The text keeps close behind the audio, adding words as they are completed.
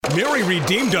Mary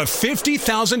redeemed a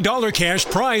 $50,000 cash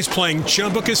prize playing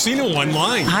Chumba Casino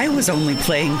online. I was only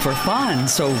playing for fun,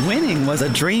 so winning was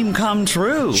a dream come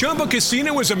true. Chumba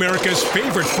Casino is America's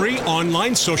favorite free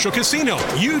online social casino.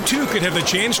 You too could have the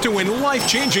chance to win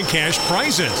life-changing cash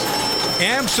prizes.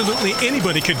 Absolutely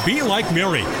anybody could be like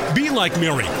Mary. Be like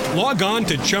Mary. Log on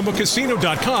to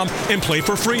ChumbaCasino.com and play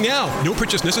for free now. No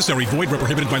purchase necessary. Void where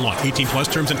prohibited by law. 18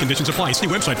 plus terms and conditions apply. See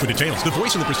website for details. The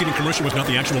voice in the preceding commercial was not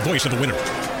the actual voice of the winner.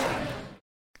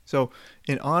 So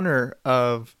in honor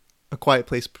of A Quiet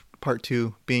Place Part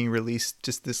 2 being released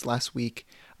just this last week,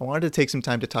 I wanted to take some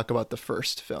time to talk about the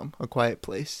first film, A Quiet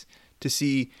Place, to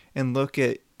see and look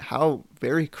at how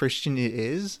very Christian it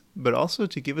is, but also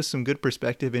to give us some good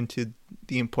perspective into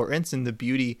the importance and the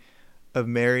beauty of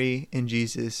Mary and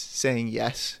Jesus saying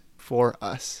yes for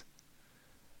us.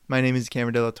 My name is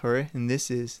Cameron De La Torre, and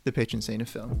this is the Patron Saint of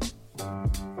Film.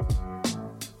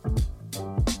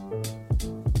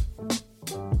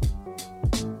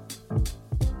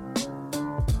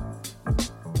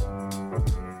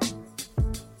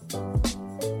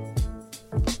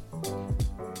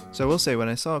 So I will say, when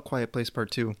I saw A Quiet Place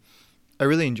Part 2, I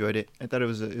really enjoyed it. I thought it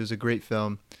was a great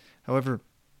film. However,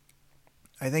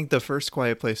 I think the first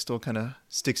Quiet Place still kind of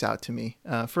sticks out to me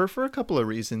for a couple of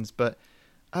reasons. But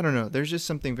I don't know. There's just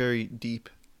something very deep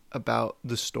about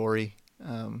the story.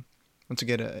 Once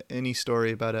again, any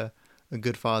story about a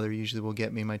good father usually will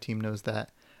get me. My team knows that.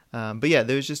 But yeah,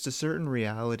 there's just a certain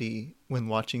reality when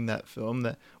watching that film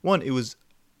that, one, it was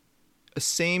a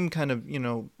same kind of,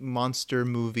 monster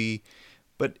movie,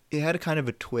 but it had a kind of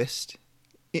a twist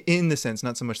in the sense,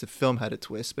 not so much the film had a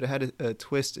twist, but it had a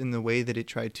twist in the way that it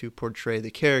tried to portray the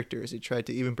characters. It tried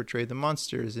to even portray the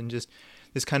monsters and just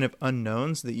this kind of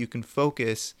unknowns that you can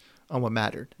focus on what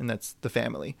mattered, and that's the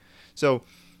family. So,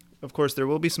 of course, there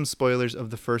will be some spoilers of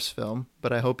the first film,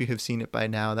 but I hope you have seen it by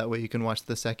now. That way you can watch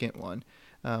the second one.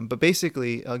 But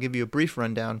basically, I'll give you a brief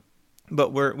rundown.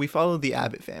 But we follow the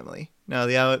Abbott family. Now,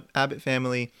 the Abbott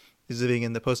family is living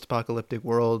in the post-apocalyptic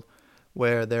world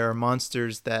where there are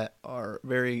monsters that are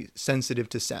very sensitive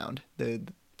to sound.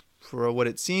 For what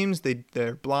it seems,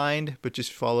 they're blind, but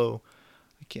just follow,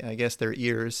 I guess, their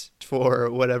ears for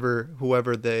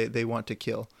whoever they want to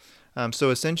kill. So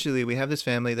essentially, we have this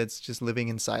family that's just living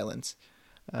in silence.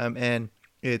 And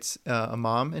it's a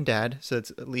mom and dad, so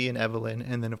it's Lee and Evelyn,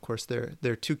 and then, of course,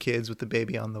 their two kids with the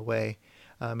baby on the way.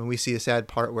 And we see a sad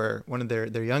part where one of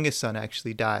their youngest son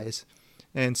actually dies.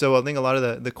 And so I think a lot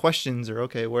of the questions are,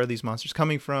 okay, where are these monsters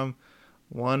coming from?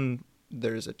 One,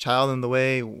 there's a child in the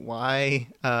way. Why?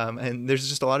 And there's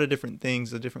just a lot of different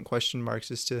things, the different question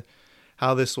marks as to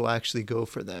how this will actually go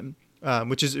for them.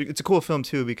 It's a cool film,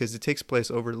 too, because it takes place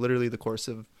over literally the course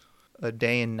of a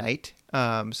day and night.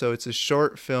 So it's a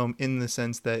short film in the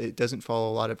sense that it doesn't follow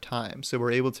a lot of time. So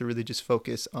we're able to really just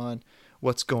focus on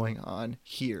what's going on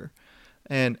here.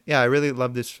 And yeah, I really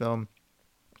love this film.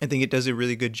 I think it does a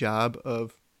really good job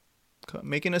of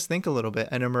making us think a little bit.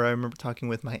 I remember talking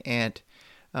with my aunt,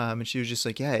 and she was just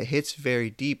like, yeah, it hits very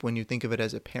deep when you think of it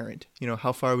as a parent.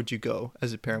 How far would you go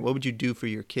as a parent? What would you do for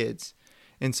your kids?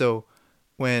 And so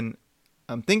when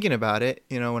I'm thinking about it,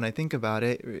 when I think about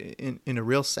it in a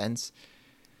real sense,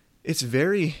 it's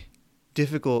very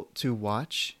difficult to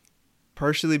watch,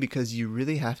 partially because you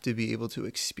really have to be able to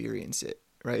experience it.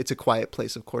 Right? It's a quiet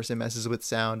place. Of course, it messes with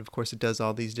sound. Of course, it does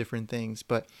all these different things,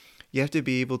 but you have to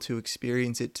be able to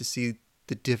experience it to see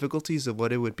the difficulties of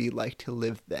what it would be like to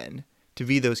live then, to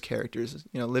be those characters,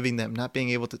 living them, not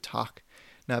being able to talk,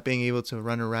 not being able to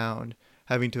run around,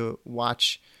 having to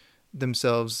watch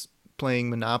themselves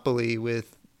playing Monopoly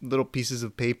with little pieces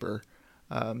of paper.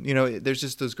 There's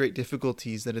just those great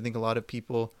difficulties that I think a lot of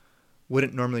people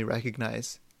wouldn't normally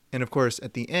recognize. And of course,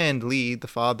 at the end, Lee, the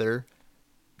father,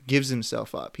 gives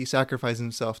himself up. He sacrifices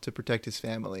himself to protect his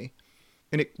family.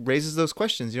 And it raises those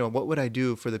questions, what would I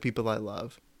do for the people I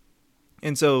love?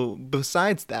 And so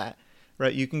besides that,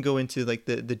 right, you can go into like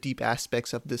the deep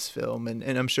aspects of this film. And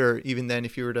I'm sure even then,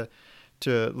 if you were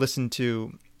to listen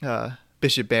to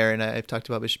Bishop Barron, I've talked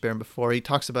about Bishop Barron before, he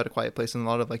talks about A Quiet Place and a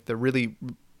lot of like the really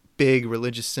big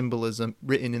religious symbolism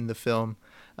written in the film.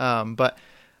 But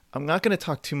I'm not going to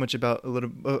talk too much about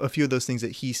a few of those things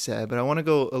that he said, but I want to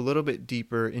go a little bit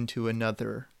deeper into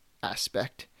another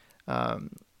aspect,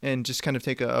 and just kind of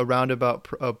take a roundabout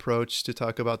approach to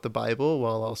talk about the Bible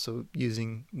while also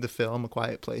using the film A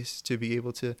Quiet Place to be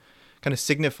able to kind of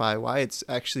signify why it's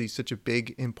actually such a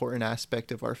big, important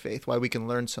aspect of our faith, why we can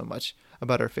learn so much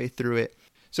about our faith through it.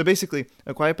 So basically,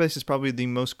 A Quiet Place is probably the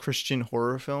most Christian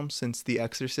horror film since The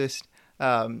Exorcist,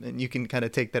 and you can kind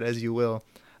of take that as you will,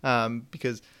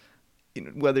 because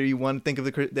whether you want to think of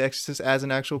The Exorcist as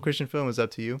an actual Christian film is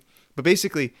up to you. But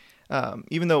basically,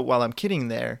 even though while I'm kidding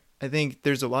there, I think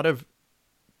there's a lot of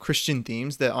Christian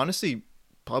themes that honestly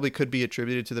probably could be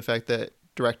attributed to the fact that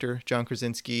director John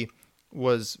Krasinski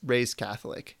was raised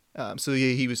Catholic. So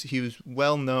he was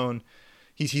well known.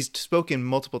 He's spoken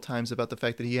multiple times about the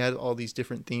fact that he had all these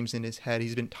different themes in his head.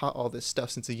 He's been taught all this stuff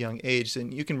since a young age,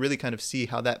 and you can really kind of see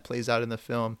how that plays out in the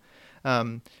film.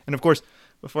 And of course,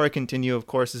 before I continue, of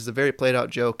course, this is a very played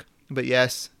out joke, but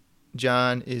yes,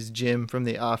 John is Jim from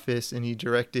The Office, and he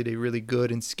directed a really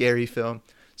good and scary film.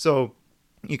 So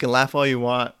you can laugh all you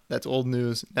want. That's old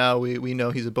news. Now we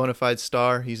know he's a bona fide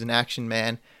star. He's an action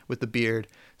man with the beard.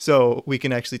 So we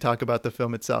can actually talk about the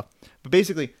film itself. But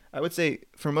basically, I would say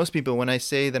for most people, when I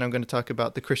say that I'm going to talk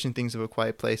about the Christian things of A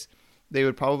Quiet Place, they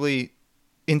would probably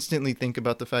instantly think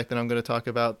about the fact that I'm going to talk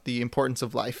about the importance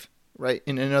of life, right?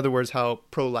 In other words, how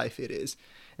pro-life it is.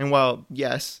 And while,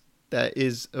 yes, that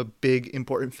is a big,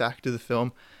 important fact of the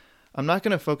film, I'm not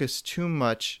going to focus too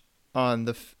much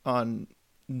on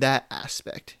that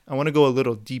aspect. I want to go a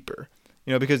little deeper,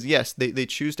 because yes, they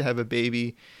choose to have a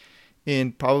baby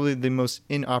in probably the most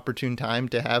inopportune time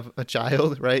to have a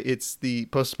child, right? It's the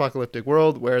post-apocalyptic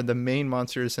world where the main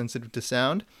monster is sensitive to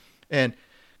sound. And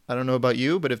I don't know about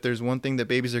you, but if there's one thing that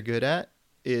babies are good at,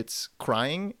 it's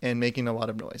crying and making a lot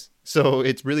of noise. So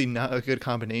it's really not a good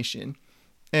combination.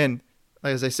 And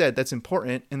as I said, that's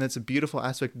important, and that's a beautiful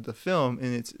aspect of the film,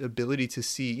 and its ability to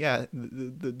see,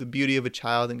 the beauty of a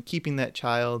child and keeping that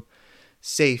child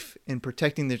safe and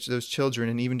protecting those children,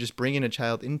 and even just bringing a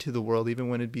child into the world, even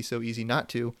when it'd be so easy not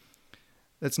to.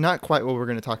 That's not quite what we're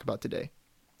going to talk about today.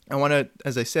 I want to,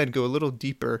 as I said, go a little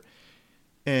deeper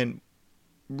and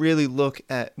really look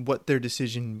at what their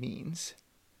decision means,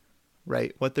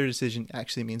 right? What their decision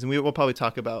actually means. And we'll probably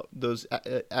talk about those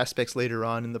aspects later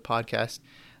on in the podcast.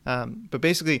 But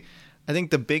basically, I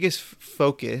think the biggest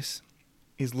focus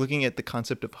is looking at the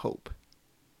concept of hope,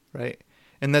 right?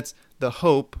 And that's the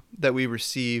hope that we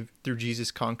receive through Jesus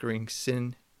conquering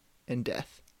sin and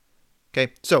death.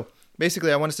 Okay, so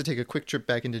basically, I want us to take a quick trip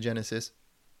back into Genesis.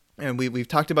 And we've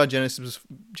talked about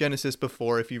Genesis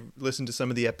before. If you listen to some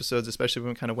of the episodes, especially when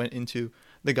we kind of went into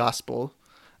the gospel,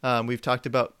 we've talked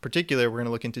about, we're going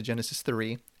to look into Genesis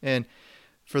 3. And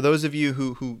for those of you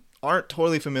who aren't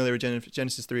totally familiar with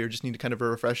Genesis 3 or just need kind of a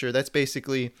refresher, that's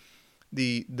basically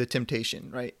the temptation,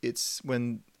 right? It's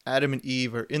when Adam and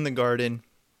Eve are in the garden,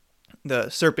 the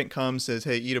serpent comes, says,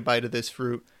 hey, eat a bite of this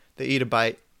fruit. They eat a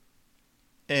bite,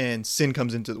 and sin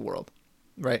comes into the world,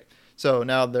 right? So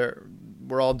now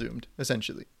we're all doomed,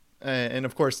 essentially. And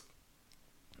of course,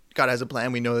 God has a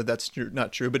plan. We know that that's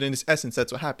not true, but in its essence,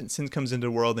 that's what happens. Sin comes into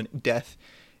the world, and death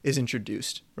is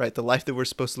introduced, right? The life that we're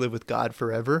supposed to live with God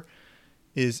forever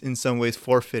is in some ways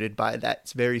forfeited by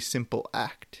that very simple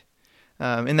act.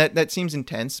 And that seems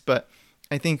intense, but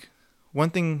I think one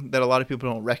thing that a lot of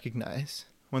people don't recognize,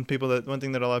 one thing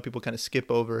that a lot of people kind of skip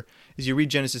over, is you read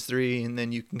Genesis 3 and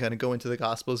then you can kind of go into the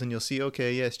Gospels and you'll see,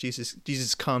 okay, yes,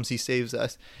 Jesus comes, he saves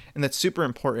us. And that's super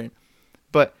important.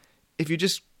 But if you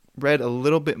just read a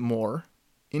little bit more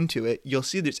into it, you'll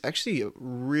see there's actually a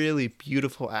really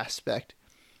beautiful aspect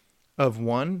of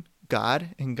one,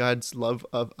 God and God's love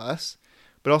of us,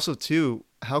 but also two,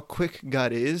 how quick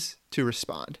God is to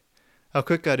respond. How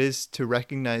quick God is to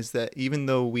recognize that even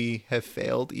though we have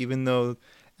failed, even though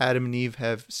Adam and Eve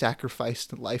have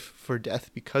sacrificed life for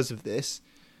death because of this,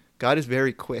 God is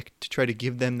very quick to try to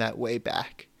give them that way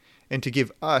back and to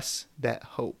give us that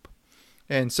hope.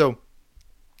 And so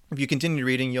if you continue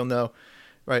reading, you'll know,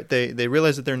 right, they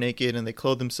realize that they're naked and they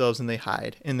clothe themselves and they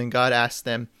hide. And then God asks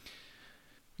them,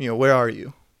 where are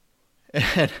you?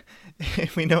 And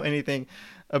if we know anything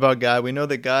about God, we know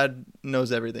that God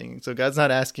knows everything. So God's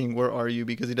not asking, where are you?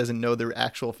 Because he doesn't know their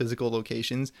actual physical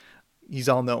locations. He's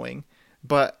all knowing.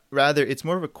 But rather, it's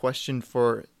more of a question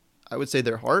for, I would say,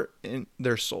 their heart and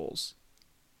their souls,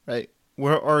 right?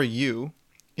 Where are you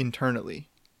internally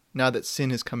now that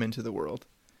sin has come into the world?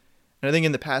 And I think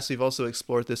in the past, we've also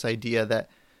explored this idea that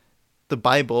the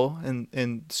Bible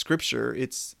and Scripture,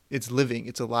 it's living,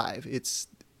 it's alive, it's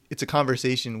a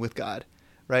conversation with God,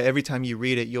 right? Every time you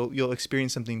read it, you'll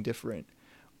experience something different.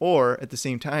 Or at the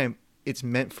same time, it's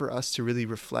meant for us to really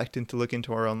reflect and to look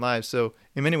into our own lives. So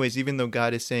in many ways, even though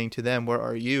God is saying to them, where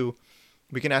are you?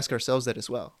 We can ask ourselves that as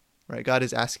well, right? God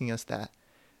is asking us that,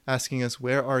 asking us,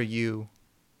 where are you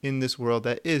in this world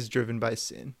that is driven by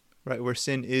sin, right? Where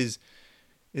sin is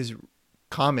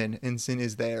common and sin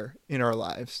is there in our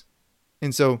lives.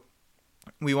 And so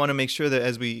we want to make sure that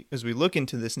as we look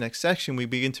into this next section, we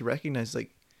begin to recognize,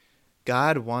 like,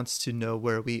 God wants to know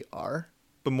where we are,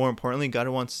 but more importantly, God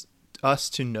wants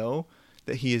us to know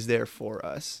that he is there for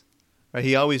us, right?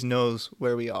 He always knows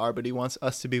where we are, but he wants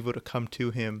us to be able to come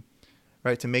to him,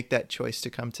 right? To make that choice to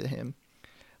come to him.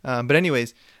 But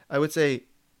anyways, I would say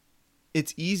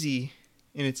it's easy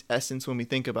in its essence when we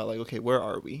think about like, okay, where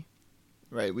are we,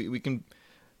 right? We can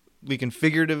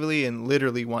figuratively and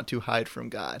literally want to hide from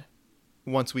God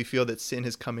once we feel that sin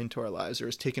has come into our lives or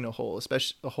has taken a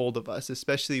hold of us,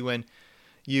 especially when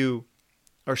you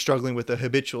are struggling with a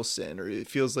habitual sin, or it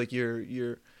feels like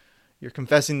you're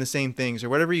confessing the same things, or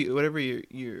whatever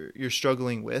you're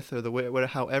struggling with, or the way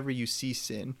however you see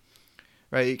sin,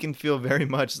 right? It can feel very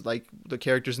much like the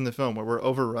characters in the film where we're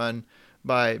overrun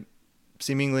by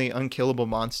seemingly unkillable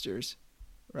monsters,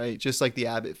 right? Just like the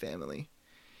Abbott family.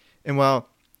 And while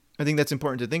I think that's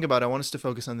important to think about, I want us to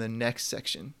focus on the next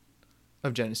section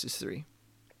of Genesis 3,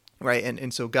 right?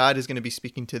 And so God is going to be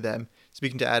speaking to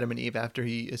Adam and Eve after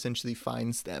he essentially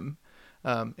finds them.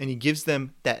 And he gives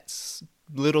them that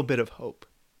little bit of hope,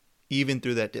 even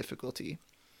through that difficulty.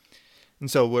 And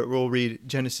so we'll read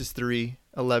Genesis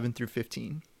 3:11 through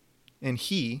 15. And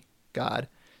he, God,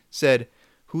 said,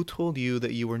 "Who told you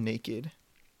that you were naked?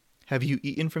 Have you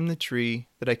eaten from the tree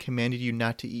that I commanded you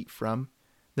not to eat from?"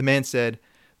 The man said,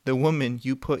 "The woman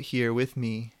you put here with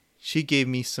me, she gave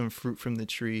me some fruit from the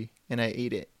tree, and I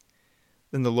ate it."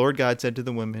 Then the Lord God said to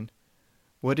the woman,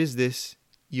 "What is this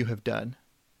you have done?"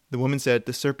 The woman said,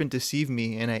 "The serpent deceived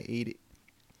me, and I ate it."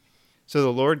 So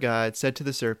the Lord God said to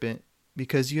the serpent,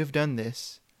 "Because you have done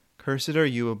this, cursed are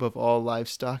you above all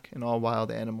livestock and all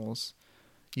wild animals.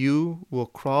 You will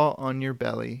crawl on your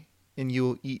belly, and you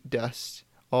will eat dust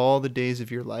all the days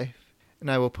of your life. And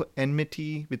I will put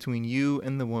enmity between you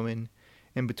and the woman,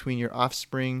 and between your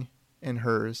offspring and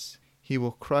hers. He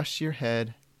will crush your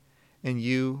head, and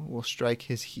you will strike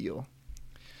his heel."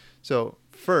 So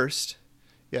first,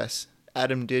 yes,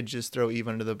 Adam did just throw Eve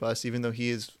under the bus, even though he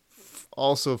is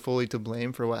also fully to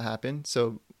blame for what happened.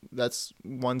 So that's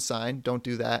one sign. Don't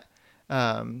do that.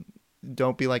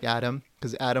 Don't be like Adam,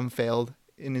 because Adam failed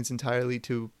in its entirety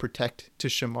to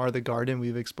shamar the garden.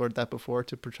 We've explored that before,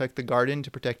 to protect the garden,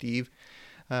 to protect Eve.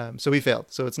 So he failed.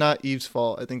 So it's not Eve's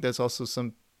fault. I think that's also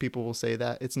some people will say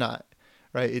that. It's not,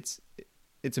 right? It's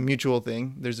a mutual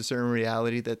thing. There's a certain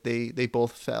reality that they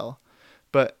both fell.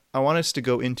 But I want us to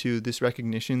go into this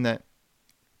recognition that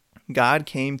God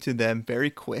came to them very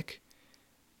quick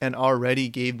and already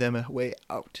gave them a way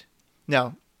out.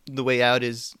 Now, the way out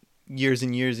is years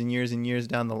and years and years and years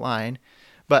down the line.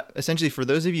 But essentially, for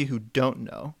those of you who don't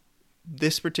know,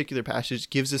 this particular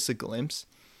passage gives us a glimpse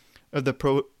of the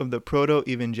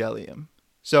proto-evangelium.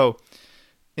 So,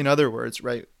 in other words,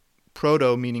 right,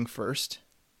 proto meaning first,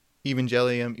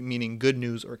 evangelium meaning good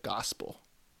news or gospel,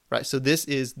 right? So this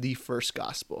is the first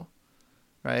gospel,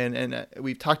 right? And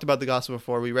we've talked about the gospel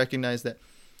before. We recognize that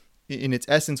in its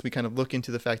essence, we kind of look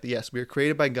into the fact that, yes, we are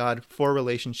created by God for a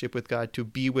relationship with God, to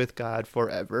be with God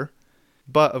forever.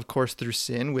 But, of course, through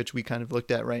sin, which we kind of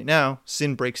looked at right now,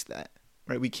 sin breaks that,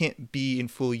 right? We can't be in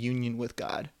full union with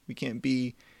God. We can't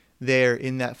be there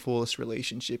in that fullest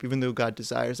relationship, even though God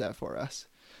desires that for us.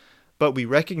 But we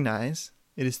recognize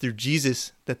it is through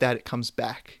Jesus that it comes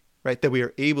back, right? That we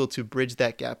are able to bridge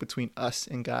that gap between us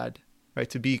and God, right?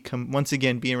 To once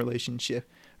again be in relationship,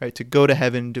 right? To go to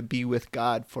heaven, to be with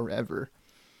God forever.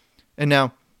 And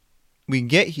now we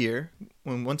get here,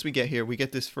 once we get here, we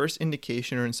get this first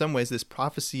indication, or in some ways this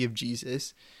prophecy of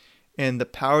Jesus and the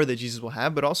power that Jesus will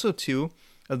have, but also too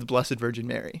of the Blessed Virgin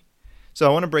Mary. So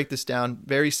I want to break this down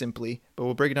very simply, but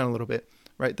we'll break it down a little bit,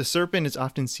 right? The serpent is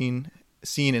often seen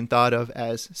and thought of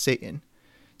as Satan.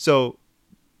 So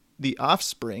the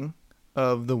offspring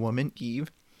of the woman,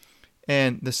 Eve,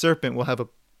 and the serpent will have a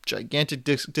gigantic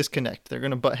disconnect. They're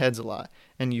going to butt heads a lot.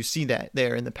 And you see that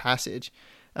there in the passage.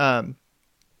 And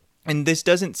this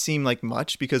doesn't seem like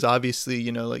much because obviously,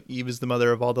 like Eve is the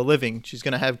mother of all the living. She's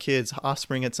going to have kids,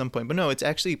 offspring at some point. But no, it's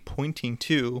actually pointing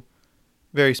to,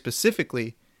 very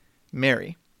specifically,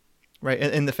 Mary, right?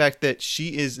 And the fact that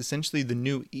she is essentially the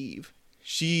new Eve.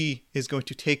 She is going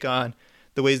to take on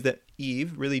the ways that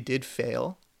Eve really did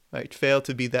fail, right? Fail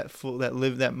to be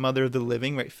that mother of the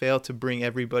living, right? Fail to bring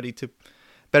everybody to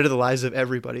better the lives of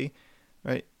everybody,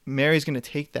 right? Mary's going to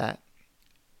take that,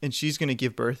 and she's going to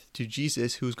give birth to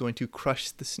Jesus, who's going to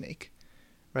crush the snake,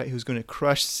 right? Who's going to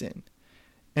crush sin.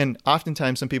 And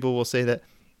oftentimes some people will say that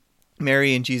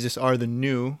Mary and Jesus are the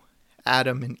new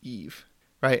Adam and Eve,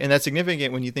 right? And that's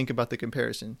significant when you think about the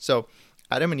comparison. So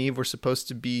Adam and Eve were supposed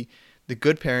to be the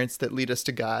good parents that lead us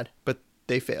to God, but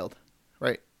they failed,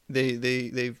 right?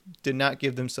 They did not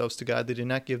give themselves to God. They did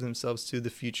not give themselves to the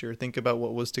future. Think about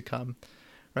what was to come,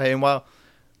 right? And while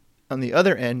on the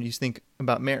other end, you think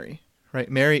about Mary, right?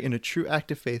 Mary, in a true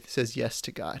act of faith, says yes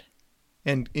to God,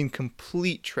 and in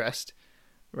complete trust,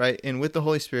 right? And with the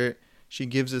Holy Spirit, she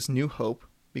gives us new hope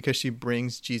because she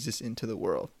brings Jesus into the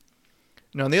world.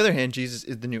 Now, on the other hand, Jesus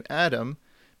is the new Adam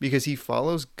because he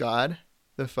follows God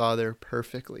the Father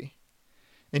perfectly.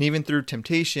 And even through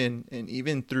temptation and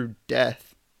even through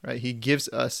death, right, he gives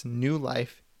us new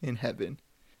life in heaven.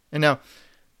 And now,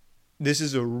 this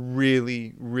is a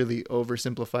really, really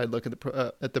oversimplified look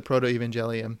at the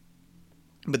Proto-Evangelium.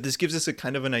 But this gives us a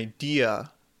kind of an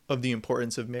idea of the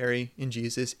importance of Mary and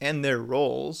Jesus and their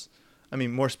roles. I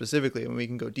mean, more specifically, when we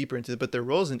can go deeper into it, but their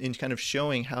roles in kind of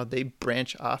showing how they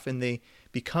branch off and they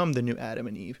become the new Adam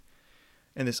and Eve.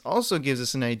 And this also gives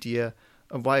us an idea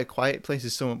of why A Quiet Place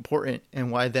is so important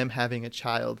and why them having a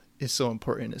child is so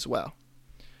important as well.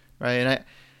 Right? And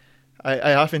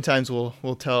I oftentimes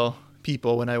will tell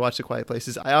people when I watch A Quiet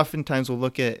Place, I oftentimes will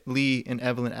look at Lee and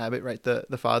Evelyn Abbott, right,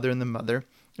 the father and the mother,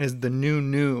 as the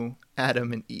new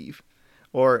Adam and Eve.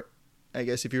 Or I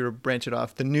guess if you were to branch it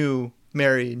off, the new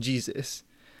Mary and Jesus.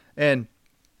 And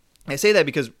I say that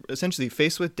because essentially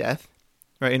faced with death,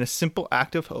 right, in a simple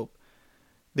act of hope,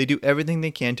 they do everything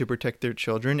they can to protect their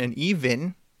children and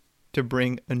even to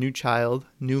bring a new child,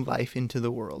 new life into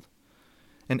the world.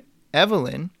 And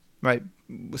Evelyn, right,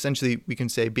 essentially we can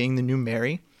say being the new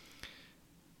Mary,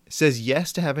 says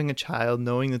yes to having a child,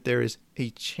 knowing that there is a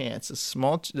chance,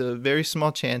 a very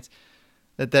small chance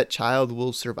that child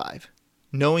will survive,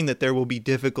 knowing that there will be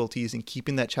difficulties in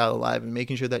keeping that child alive and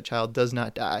making sure that child does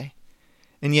not die.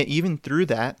 And yet even through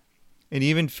that, and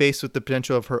even faced with the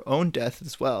potential of her own death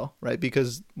as well, right?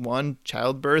 Because one,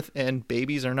 childbirth and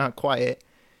babies are not quiet.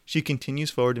 She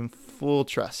continues forward in full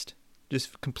trust,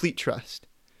 just complete trust,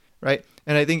 right?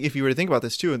 And I think if you were to think about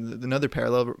this too, another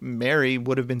parallel, Mary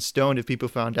would have been stoned if people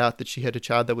found out that she had a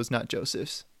child that was not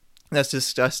Joseph's. That's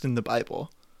discussed in the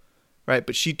Bible, right?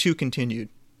 But she too continued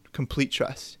complete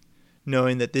trust,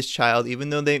 knowing that this child, even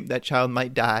though that child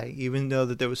might die, even though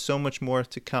that there was so much more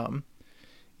to come,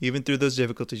 even through those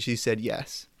difficulties, she said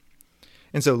yes.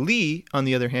 And so Lee, on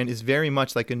the other hand, is very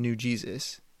much like a new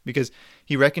Jesus because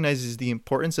he recognizes the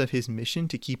importance of his mission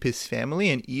to keep his family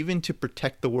and even to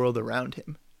protect the world around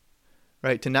him,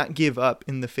 right? To not give up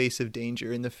in the face of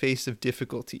danger, in the face of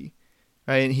difficulty,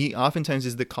 right? And he oftentimes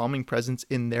is the calming presence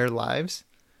in their lives.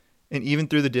 And even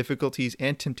through the difficulties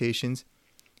and temptations,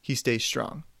 he stays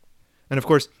strong. And of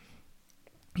course,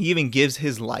 he even gives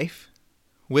his life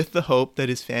with the hope that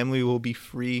his family will be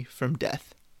free from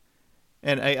death.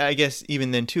 And I guess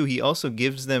even then too, he also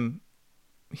gives them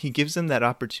that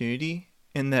opportunity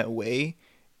in that way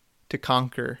to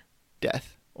conquer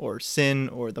death or sin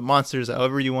or the monsters,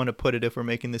 however you want to put it if we're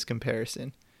making this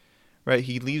comparison, right?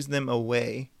 He leaves them a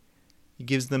way. He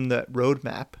gives them that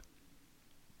roadmap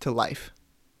to life.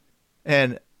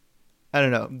 And I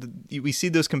don't know, we see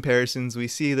those comparisons, we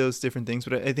see those different things,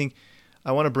 but I think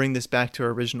I want to bring this back to our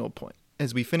original point.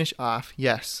 As we finish off,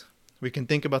 yes, we can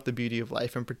think about the beauty of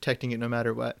life and protecting it no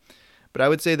matter what. But I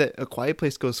would say that A Quiet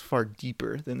Place goes far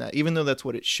deeper than that, even though that's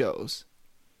what it shows,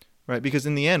 right? Because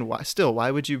in the end,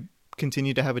 why would you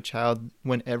continue to have a child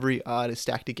when every odd is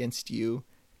stacked against you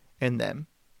and them?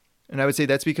 And I would say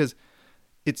that's because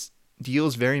it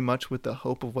deals very much with the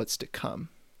hope of what's to come,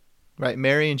 right?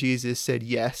 Mary and Jesus said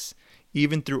yes,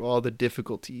 even through all the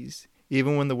difficulties,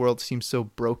 even when the world seems so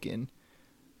broken,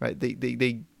 right?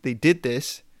 They did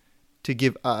this to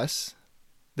give us,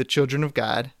 the children of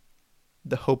God,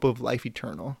 the hope of life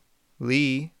eternal.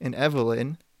 Lee and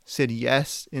Evelyn said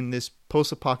yes in this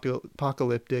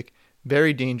post-apocalyptic,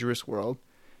 very dangerous world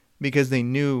because they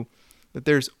knew that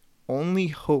there's only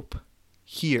hope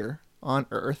here on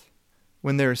earth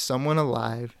when there is someone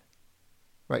alive,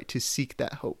 right, to seek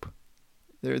that hope.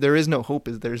 There is no hope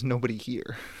as there's nobody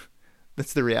here.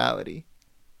 That's the reality.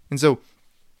 And so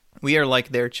we are like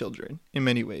their children in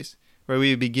many ways, where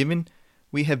we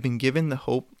have been given the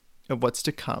hope of what's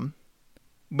to come,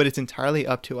 but it's entirely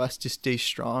up to us to stay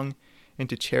strong and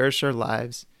to cherish our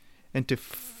lives and to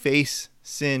face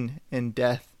sin and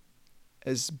death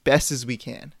as best as we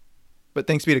can. But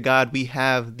thanks be to God, we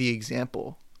have the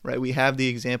example, right? We have the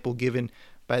example given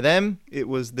by them. It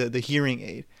was the hearing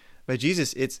aid. By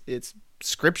Jesus, it's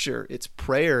scripture, it's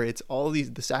prayer, it's all the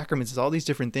sacraments, it's all these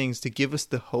different things to give us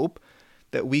the hope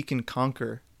that we can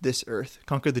conquer this earth,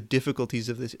 conquer the difficulties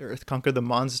of this earth, conquer the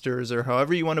monsters, or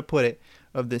however you want to put it,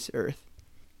 of this earth.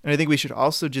 And I think we should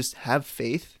also just have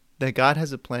faith that God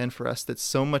has a plan for us that's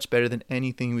so much better than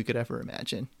anything we could ever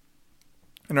imagine.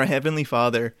 And our Heavenly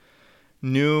Father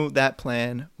knew that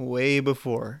plan way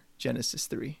before Genesis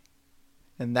 3.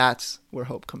 And that's where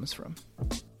hope comes from.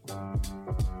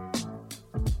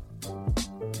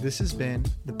 This has been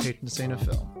the Patron Saint of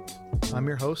Film. I'm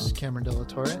your host, Cameron De La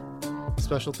Torre.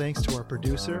 Special thanks to our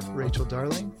producer, Rachel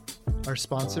Darling, our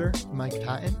sponsor, Mike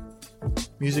Patton.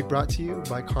 Music brought to you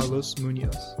by Carlos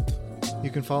Munoz. You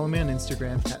can follow me on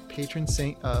Instagram at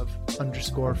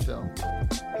patronsaintOf_film.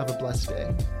 Have a blessed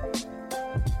day.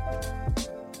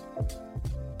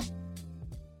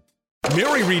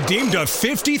 Mary redeemed a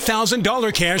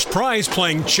 $50,000 cash prize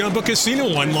playing Chumba Casino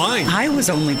online. I was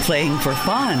only playing for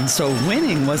fun, so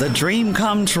winning was a dream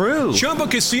come true. Chumba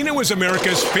Casino is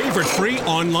America's favorite free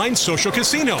online social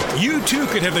casino. You too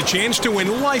could have the chance to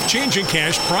win life-changing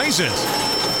cash prizes.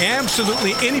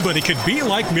 Absolutely anybody could be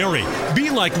like Mary.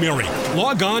 Be like Mary.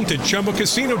 Log on to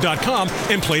ChumbaCasino.com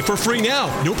and play for free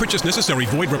now. No purchase necessary.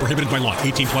 Void where prohibited by law.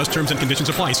 18+ terms and conditions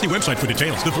apply. See website for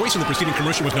details. The voice in the preceding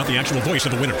commercial was not the actual voice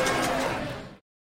of the winner.